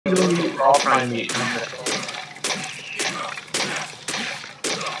probably meet.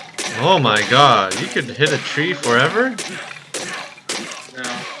 Oh my god, you could hit a tree forever?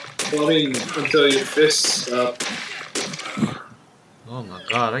 No. Well, I mean, until your fists up. Oh my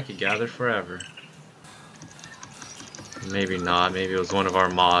god, I could gather forever. Maybe not, maybe it was one of our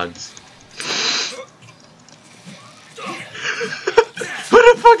mods.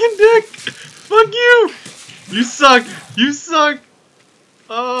 What a fucking dick! Fuck you! You suck! You suck!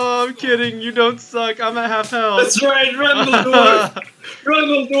 Oh, I'm kidding, you don't suck, I'm at half health. That's right, run the dwarf! Run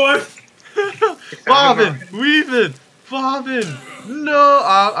the dwarf! Bobbin! Weaving! Bobbin!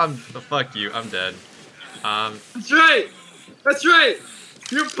 No! Fuck you, I'm dead. That's right! That's right!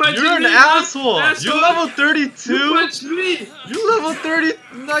 You're punching You're an me, asshole! asshole! You're level 32? You punched me! You're level 30.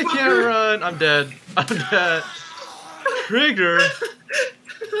 I can't run. I'm dead. I'm dead. Trigger.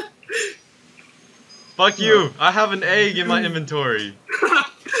 Fuck you. I have an egg in my inventory.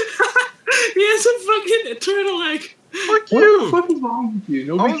 He has a fucking turtle egg. Fuck What you. the fuck is wrong with you?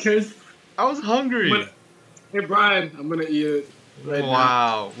 Nobody cares. I was hungry. Hey Brian, I'm gonna eat it right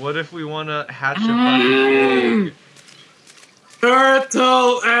Wow. What if we want to hatch a fucking egg?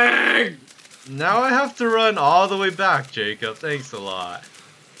 Turtle egg! Now I have to run all the way back, Jacob. Thanks a lot.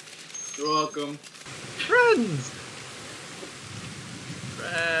 You're welcome. Friends.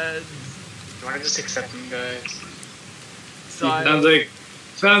 Friends. Do I just accept you guys?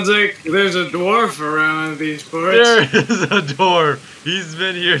 Sounds like there's a dwarf around these parts. There is a dwarf. He's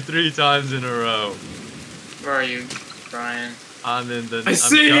been here 3 times in a row. Where are you, Brian? I'm in the. I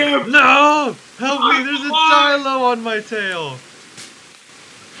see him! No! Help me! There's a Dilo on my tail.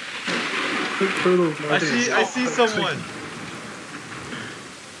 I see someone.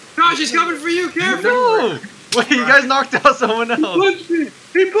 Gosh, he's coming for you! Careful! No! Wait, you guys knocked out someone else. Punched me!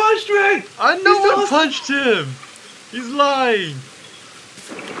 He punched me! I know one punched him. He's lying.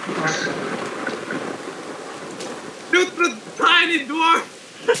 Shoot the tiny dwarf!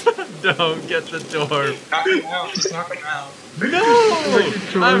 Don't get the dwarf. Knock him out. Just knock him out.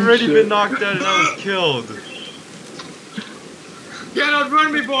 No! I've already been knocked out and I was killed. Get out,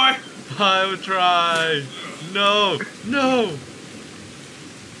 run me, boy! I would try. No! No!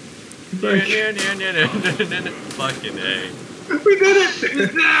 Fucking A. We did it! He's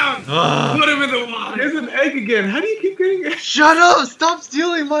down! Ah. Put him in the water! There's an egg again. How do you keep getting eggs? Shut up! Stop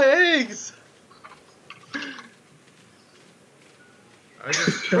stealing my eggs!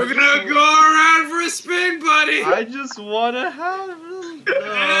 We're gonna go around for a spin, buddy! I just wanna have them.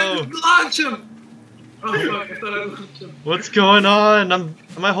 No. And launch him! Oh fuck, I thought I launched him. What's going on?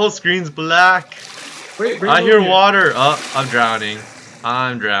 My whole screen's black. Wait, bring I it hear over here. water. Oh, I'm drowning.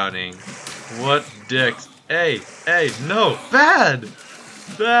 I'm drowning. What dicks? Hey, no, bad.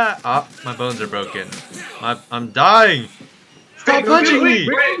 Oh, my bones are broken. I'm dying. Stop punching me.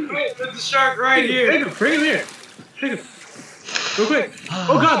 Wait, there's a shark right here! Bring him here. Take him. Go quick.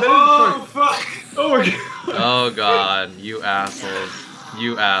 Oh god, that Oh is fuck! oh my god. Oh god, you assholes.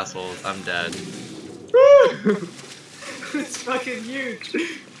 You assholes. I'm dead. It's fucking huge!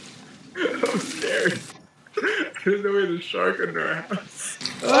 I'm scared. I didn't know we had a shark under our house.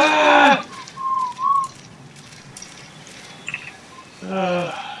 Ah!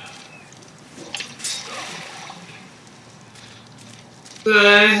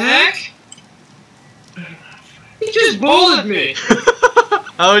 The heck? He just bullied me!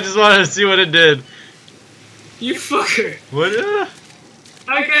 I just wanted to see what it did. You fucker! What?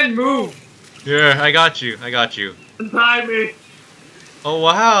 I can't move! Here, I got you. I got you. Untie me! Oh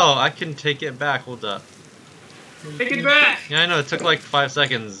wow, I can take it back. Hold up. Take it back! Yeah, I know. It took like 5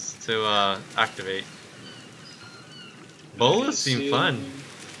 seconds to activate. Bolas seem fun.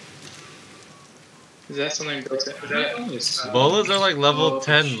 Is that something built in? Is that Bolas are like level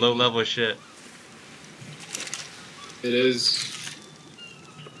 10, low level shit. It is.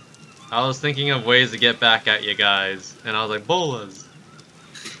 I was thinking of ways to get back at you guys, and I was like, Bolas.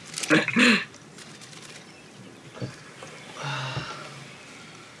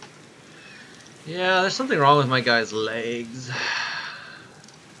 Yeah, there's something wrong with my guy's legs.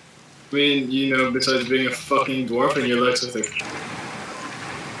 I mean, you know, besides being a fucking dwarf and your legs are thick.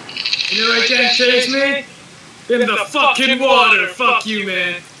 You know I can't chase me? In the fucking water! Fuck you,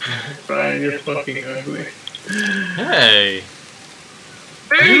 man! Brian, you're fucking ugly. Hey,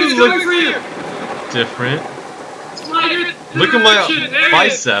 Hey, You he's look- coming for you! different. Slide Look at my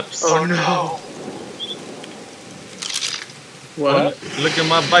biceps. Oh no! What? Look at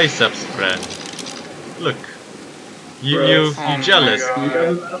my biceps, friend. Look. You Bro. you Oh you my jealous? God. You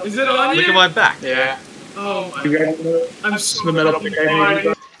guys, Is it on Look you? at my back. Yeah. Oh my you guys know I'm so the metal fucking pick I hard.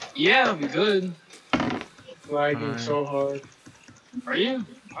 need? Yeah, I'm good. Lagging so hard. Are you?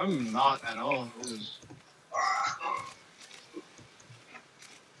 I'm not at all.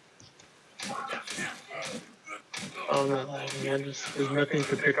 Oh, I'm not lagging. There's nothing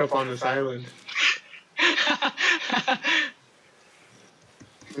to pick up on this island.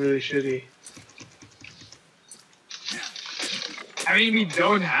 Really shitty. I mean, we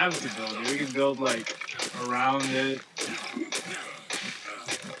don't have to build it. We can build, like, around it.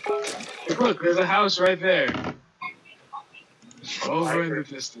 Look, there's a house right there. Over in the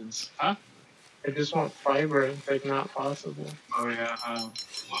distance. Huh? I just want fiber. It's like not possible. Oh, yeah. Oh,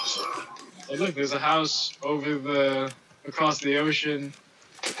 look, there's a house across the ocean.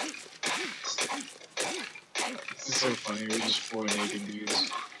 This is so funny. We're just 4 naked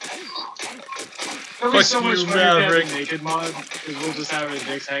dudes. There'll be so much fun Maverick. if we have a naked mod, because we'll just have our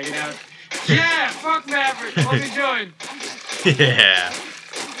dicks hanging out. Yeah, fuck Maverick. Let me join. Yeah.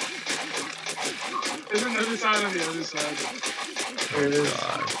 There's another side on the other side. There it is.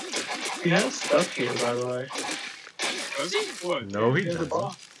 God. He has stuff here, by the way. Does he? What? No, he He has a doesn't.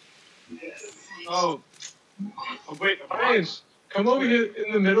 box. Oh. Oh, wait. Ryan, come over here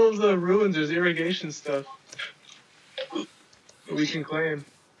in the middle of the ruins. There's irrigation stuff. We can claim.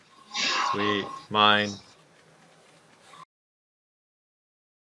 Sweet. Mine.